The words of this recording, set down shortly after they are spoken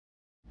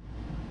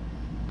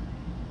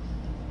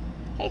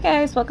Hey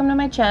guys, welcome to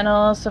my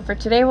channel. So for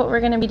today what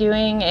we're going to be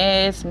doing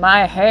is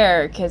my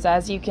hair, because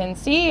as you can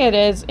see it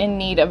is in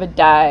need of a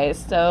dye.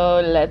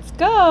 So let's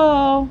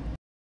go!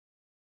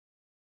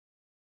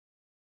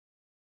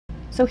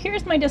 So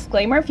here's my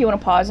disclaimer if you want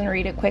to pause and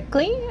read it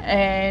quickly,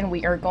 and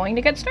we are going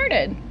to get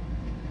started.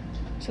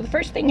 So the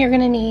first thing you're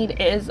going to need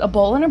is a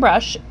bowl and a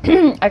brush.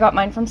 I got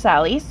mine from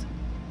Sally's.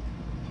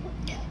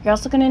 You're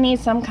also going to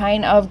need some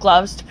kind of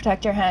gloves to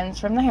protect your hands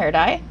from the hair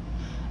dye.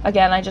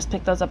 Again, I just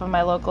picked those up in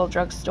my local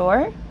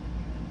drugstore.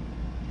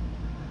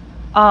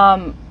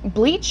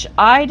 Bleach.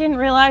 I didn't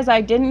realize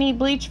I didn't need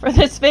bleach for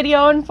this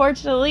video,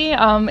 unfortunately.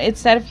 It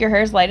said if your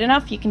hair is light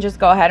enough, you can just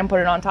go ahead and put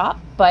it on top.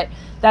 But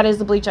that is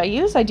the bleach I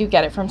use. I do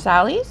get it from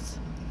Sally's.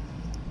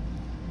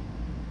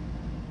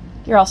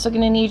 You're also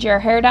going to need your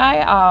hair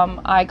dye.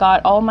 I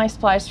got all my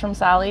supplies from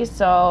Sally's,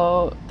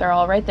 so they're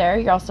all right there.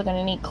 You're also going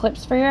to need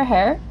clips for your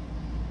hair.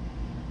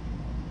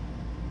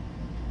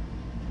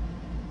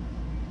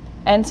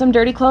 And some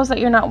dirty clothes that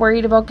you're not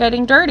worried about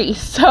getting dirty.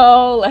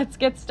 So let's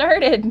get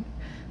started.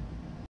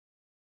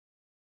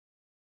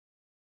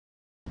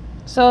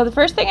 So the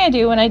first thing I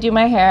do when I do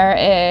my hair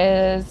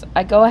is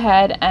I go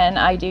ahead and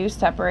I do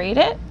separate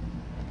it.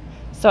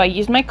 So I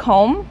use my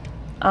comb.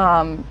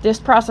 This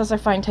process I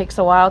find takes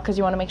a while because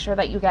you want to make sure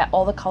that you get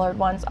all the colored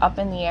ones up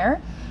in the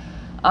air.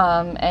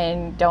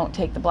 And don't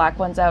take the black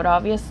ones out,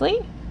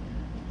 obviously.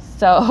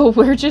 So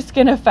we're just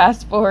gonna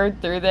fast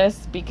forward through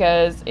this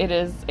because it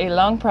is a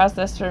long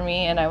process for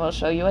me, and I will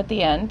show you at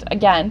the end.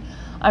 Again,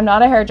 I'm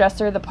not a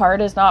hairdresser. The part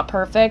is not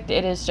perfect.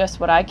 It is just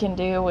what I can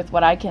do with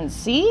what I can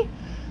see.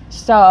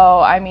 So,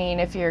 I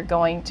mean, if you're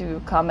going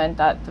to comment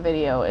that the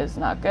video is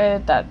not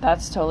good,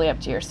 that's totally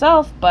up to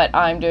yourself, but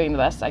I'm doing the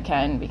best I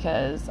can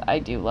because I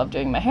do love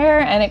doing my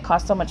hair, and it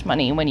costs so much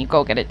money when you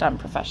go get it done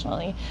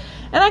professionally.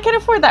 And I can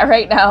afford that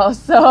right now,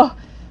 so...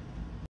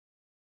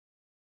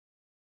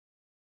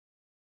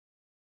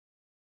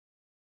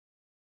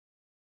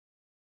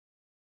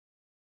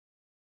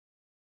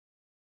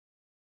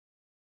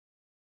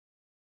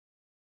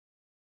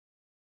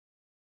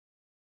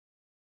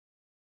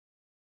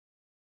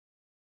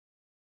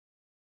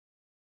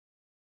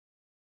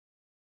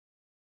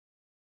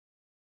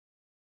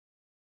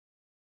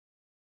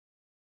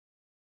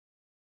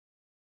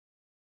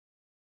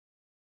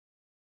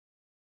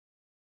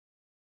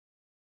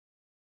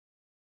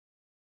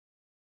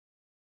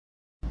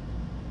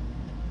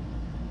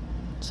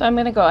 So I'm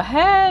going to go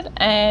ahead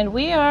and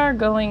we are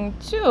going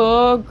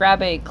to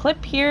grab a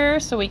clip here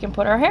so we can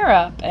put our hair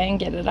up and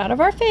get it out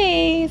of our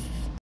face.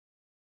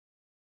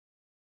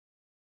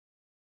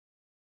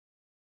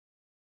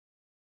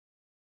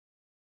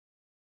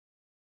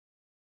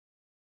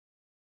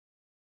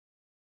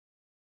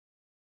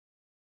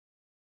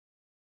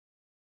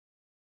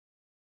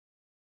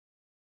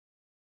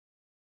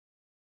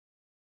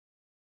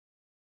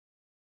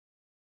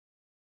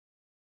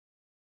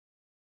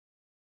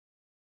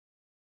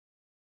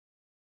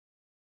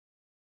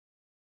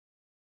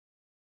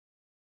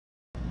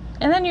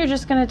 And then you're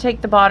just going to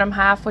take the bottom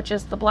half, which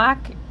is the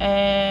black,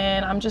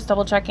 and I'm just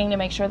double checking to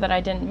make sure that I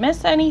didn't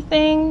miss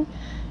anything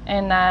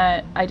and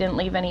that I didn't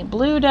leave any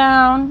blue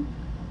down.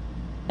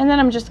 And then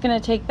I'm just going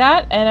to take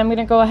that and I'm going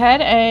to go ahead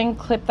and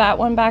clip that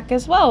one back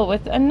as well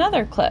with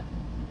another clip.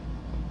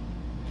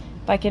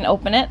 If I can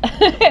open it.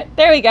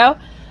 There we go.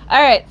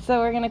 Alright, so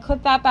we're going to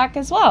clip that back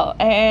as well,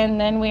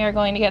 and then we are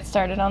going to get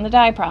started on the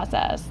dye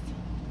process.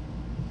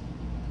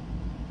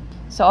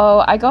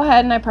 So I go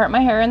ahead and I part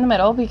my hair in the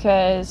middle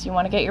because you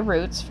want to get your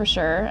roots for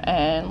sure,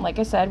 and like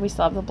I said, we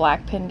still have the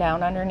black pinned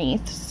down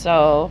underneath,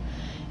 so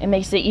it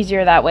makes it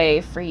easier that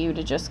way for you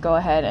to just go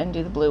ahead and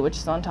do the blue, which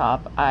is on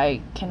top.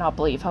 I cannot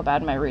believe how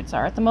bad my roots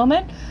are at the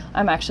moment.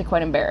 I'm actually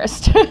quite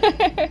embarrassed.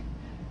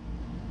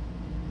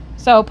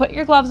 So put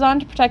your gloves on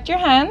to protect your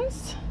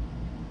hands.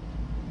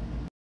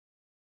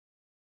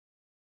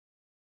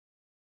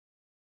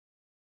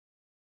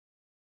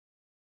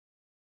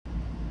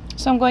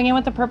 So I'm going in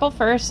with the purple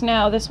first.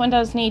 Now this one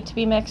does need to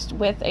be mixed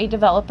with a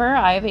developer.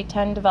 I have a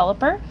 10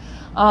 developer.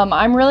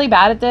 I'm really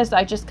bad at this.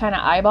 I just kind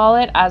of eyeball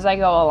it as I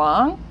go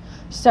along.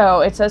 So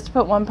it says to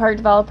put 1 part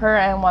developer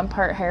and 1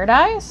 part hair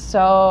dye.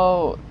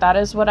 So that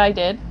is what I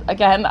did.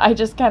 Again, I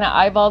just kind of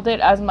eyeballed it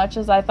as much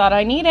as I thought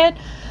I needed.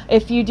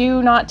 If you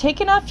do not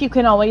take enough, you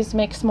can always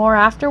mix more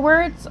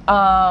afterwards.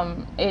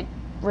 It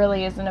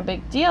really isn't a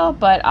big deal,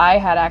 but I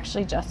had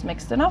actually just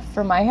mixed enough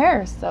for my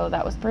hair. So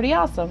that was pretty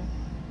awesome.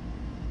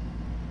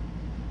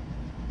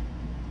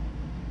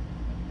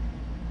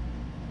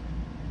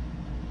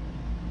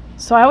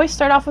 So I always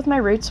start off with my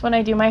roots when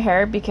I do my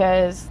hair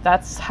because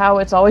that's how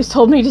it's always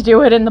told me to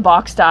do it in the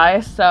box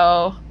dye.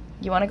 So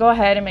you want to go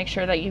ahead and make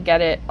sure that you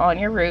get it on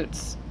your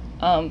roots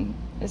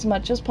as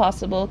much as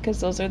possible,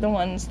 because those are the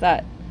ones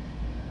that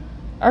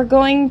are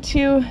going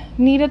to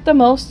need it the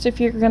most if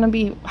you're going to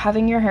be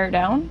having your hair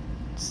down.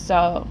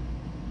 So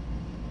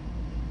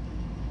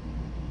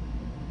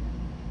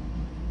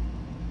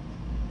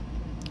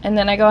and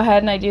then I go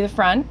ahead and I do the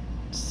front.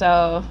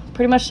 So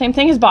pretty much same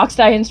thing as box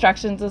dye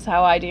instructions is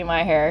how I do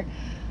my hair.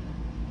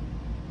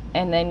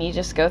 And then you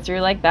just go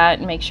through like that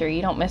and make sure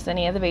you don't miss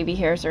any of the baby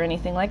hairs or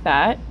anything like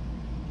that.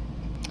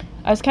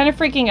 I was kind of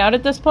freaking out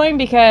at this point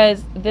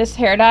because this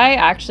hair dye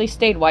actually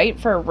stayed white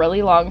for a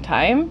really long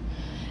time.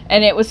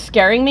 And it was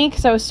scaring me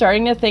because I was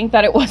starting to think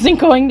that it wasn't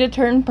going to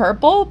turn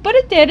purple. But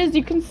it did, as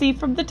you can see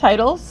from the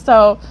title.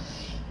 So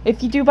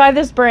if you do buy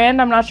this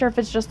brand, I'm not sure if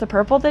it's just the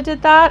purple that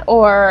did that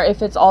or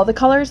if it's all the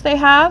colors they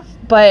have.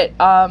 But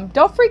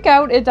don't freak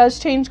out. It does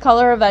change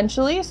color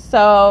eventually.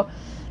 So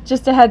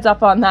just a heads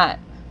up on that.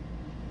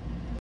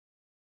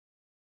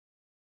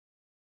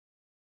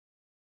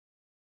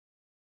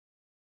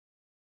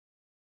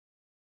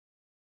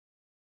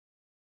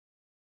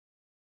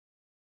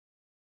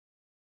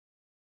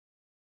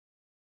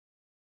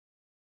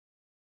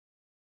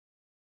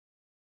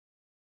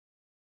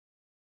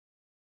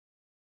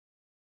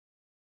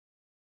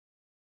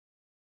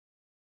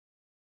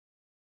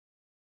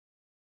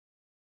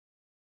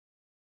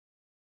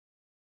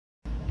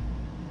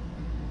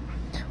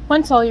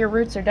 Once all your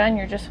roots are done,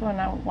 you're just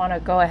want to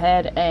go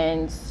ahead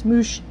and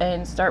smoosh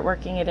and start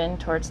working it in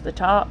towards the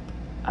top.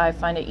 I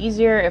find it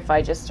easier if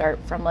I just start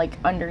from like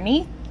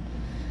underneath.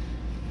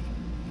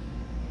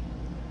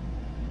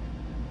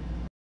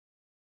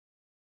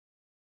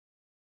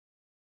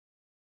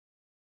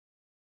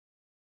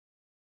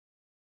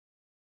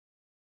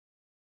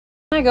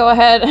 I go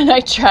ahead and I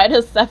try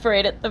to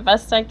separate it the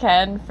best I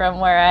can from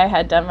where I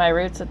had done my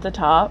roots at the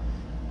top.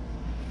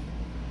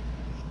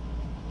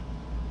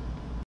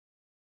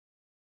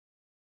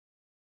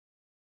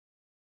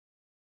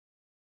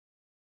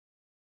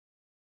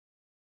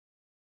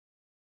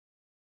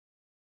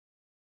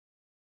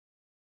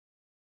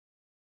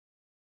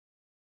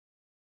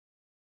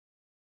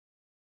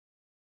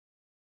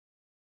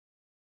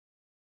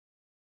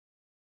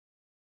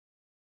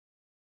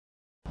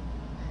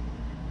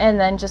 And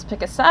then just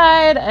pick a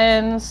side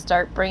and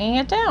start bringing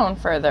it down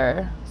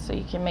further so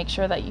you can make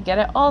sure that you get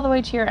it all the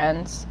way to your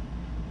ends.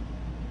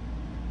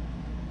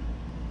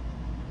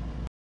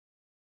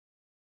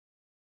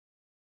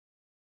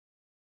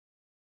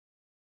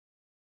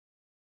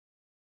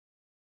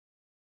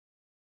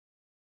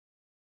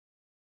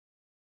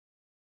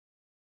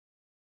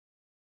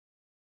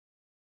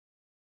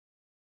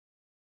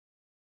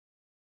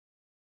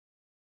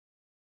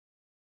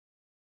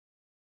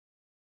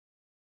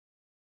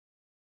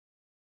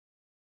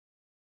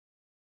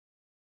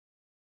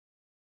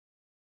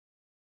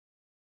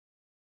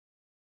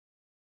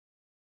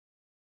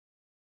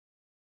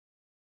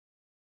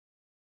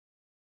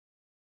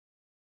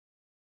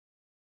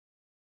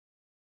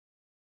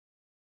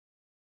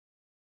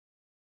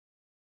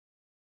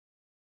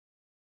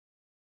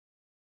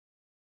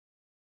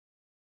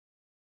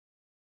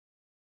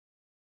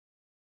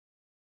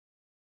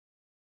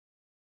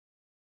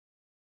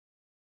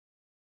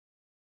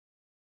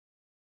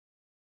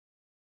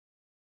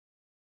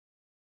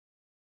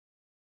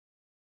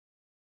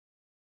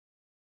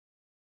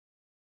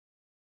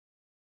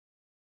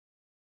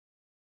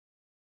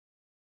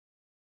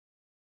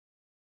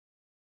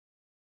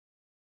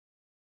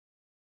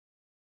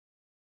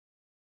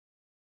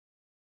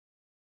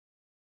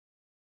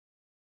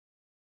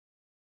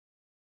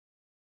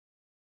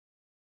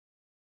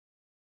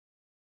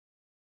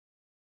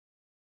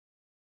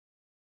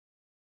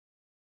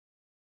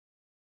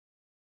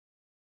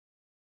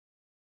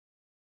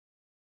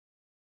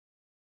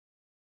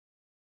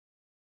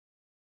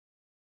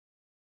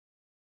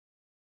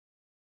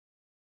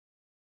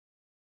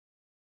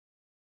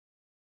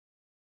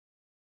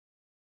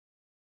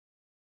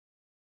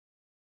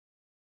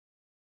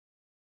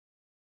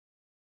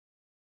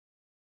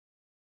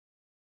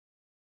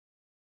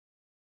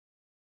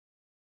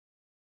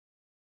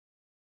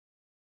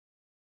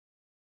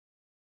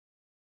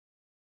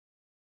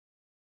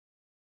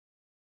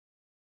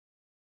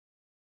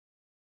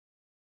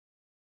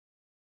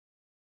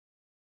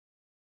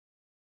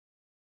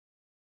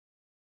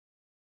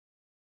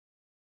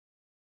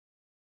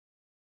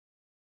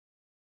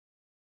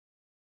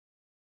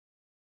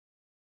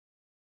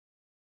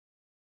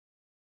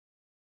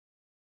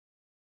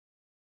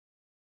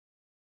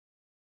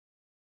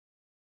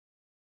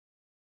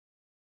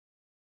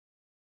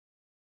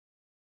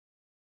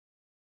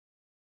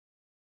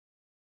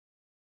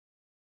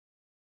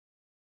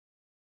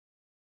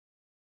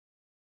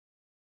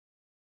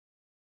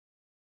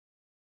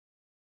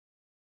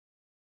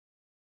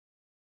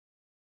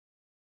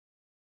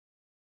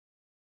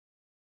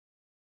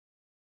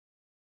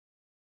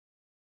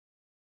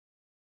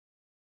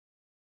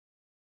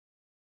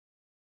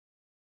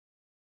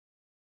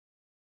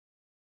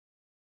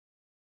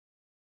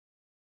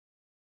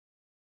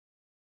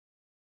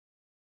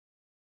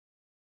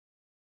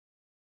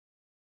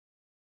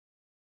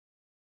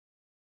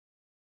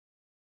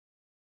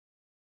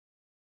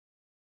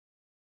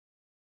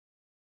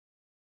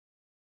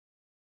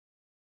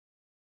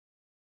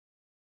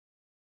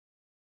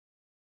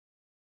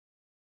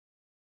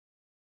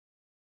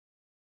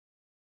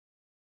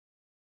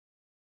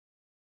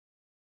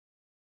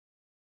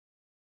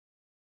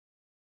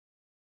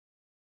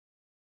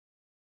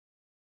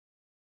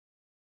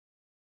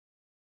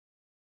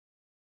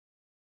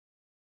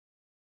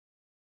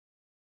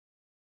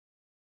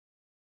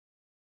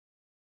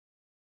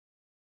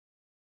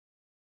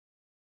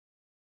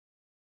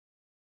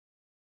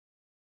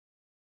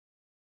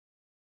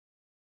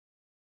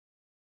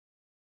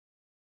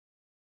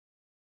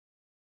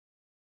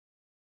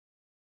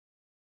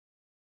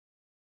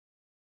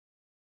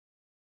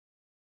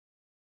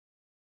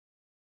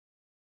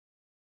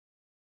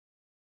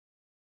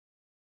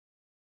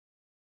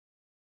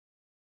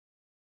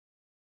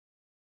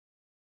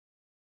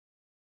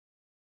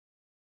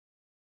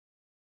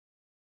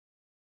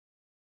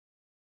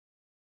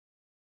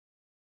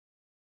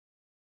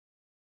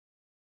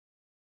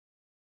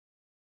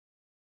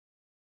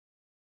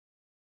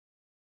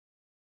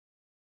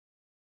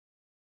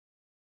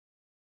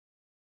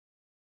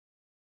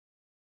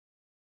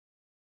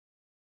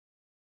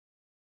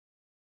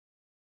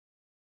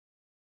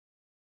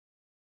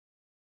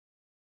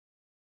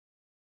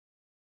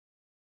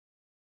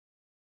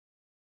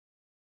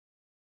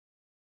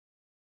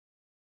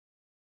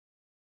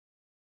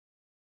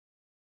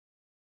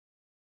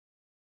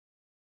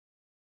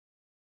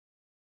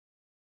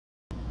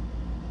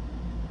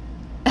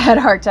 had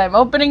a hard time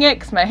opening it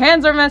because my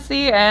hands are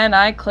messy, and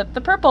I clipped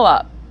the purple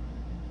up.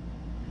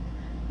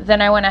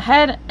 Then I went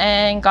ahead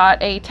and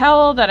got a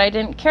towel that I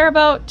didn't care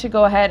about to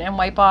go ahead and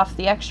wipe off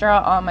the extra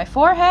on my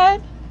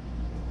forehead.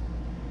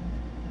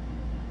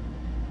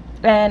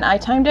 And I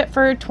timed it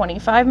for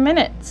 25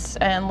 minutes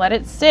and let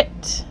it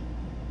sit.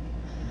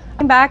 I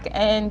came back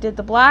and did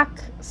the black,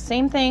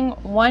 same thing,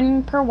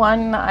 1 per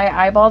 1.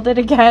 I eyeballed it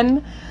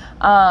again.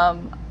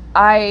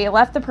 I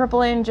left the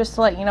purple in, just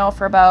to let you know,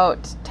 for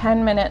about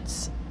 10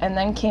 minutes, and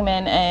then came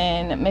in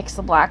and mixed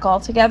the black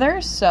all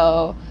together.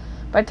 So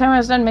by the time I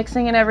was done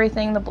mixing and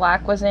everything, the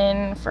black was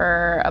in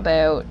for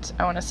about,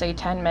 I want to say,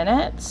 10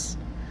 minutes.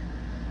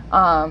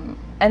 And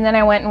then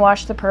I went and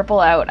washed the purple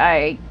out.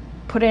 I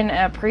put in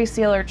a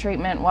pre-sealer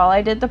treatment while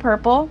I did the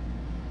purple,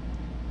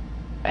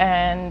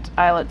 and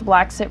I let the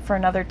black sit for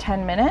another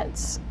 10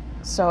 minutes.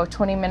 So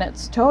 20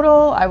 minutes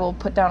total. I will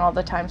put down all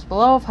the times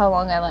below of how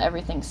long I let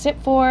everything sit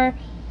for.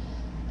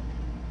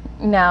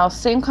 Now,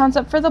 same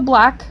concept for the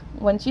black.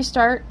 Once you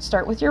start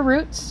with your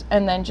roots,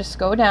 and then just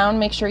go down.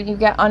 Make sure you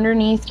get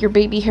underneath your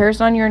baby hairs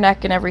on your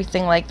neck and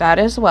everything like that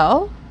as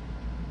well.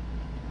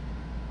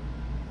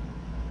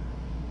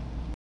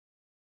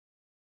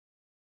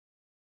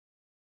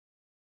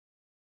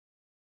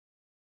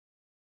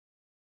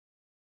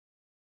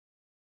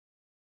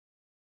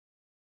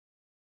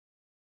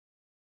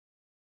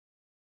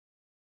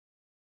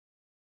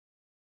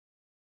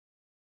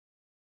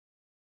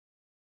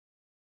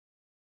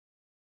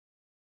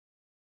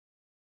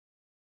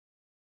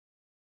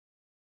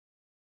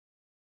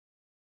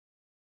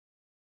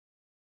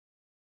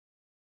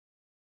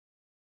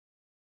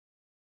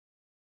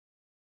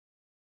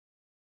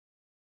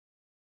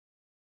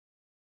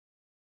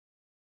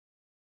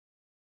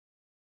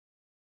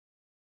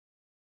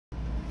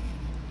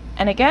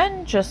 And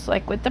again, just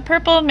like with the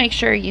purple, make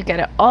sure you get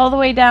it all the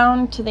way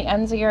down to the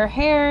ends of your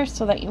hair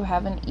so that you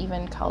have an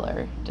even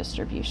color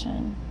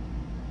distribution.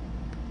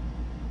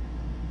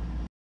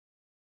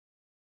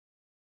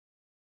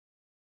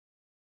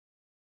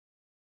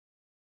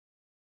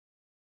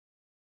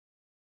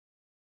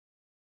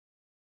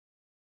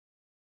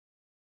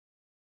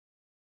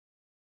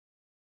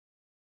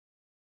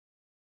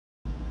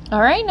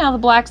 All right, now the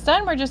black's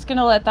done. We're just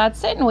gonna let that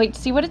sit and wait to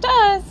see what it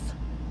does.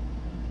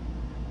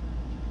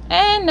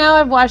 And now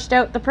I've washed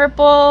out the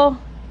purple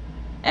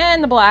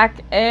and the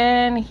black,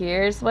 and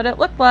here's what it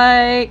looked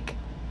like.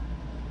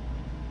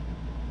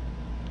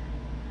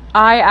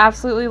 I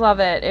absolutely love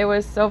it. It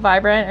was so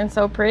vibrant and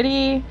so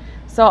pretty.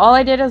 So all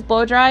I did is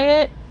blow dry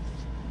it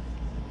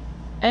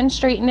and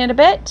straighten it a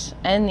bit,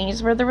 and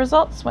these were the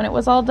results when it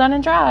was all done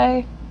and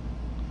dry.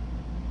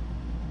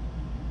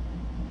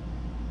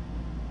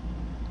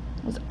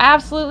 It was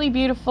absolutely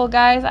beautiful,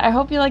 guys. I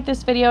hope you liked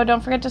this video.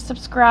 Don't forget to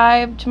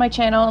subscribe to my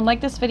channel and like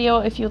this video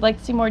if you'd like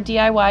to see more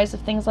DIYs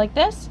of things like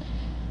this.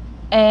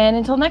 And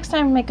until next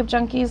time, Makeup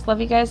Junkies, love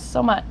you guys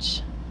so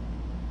much.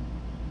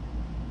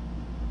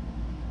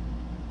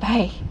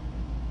 Bye.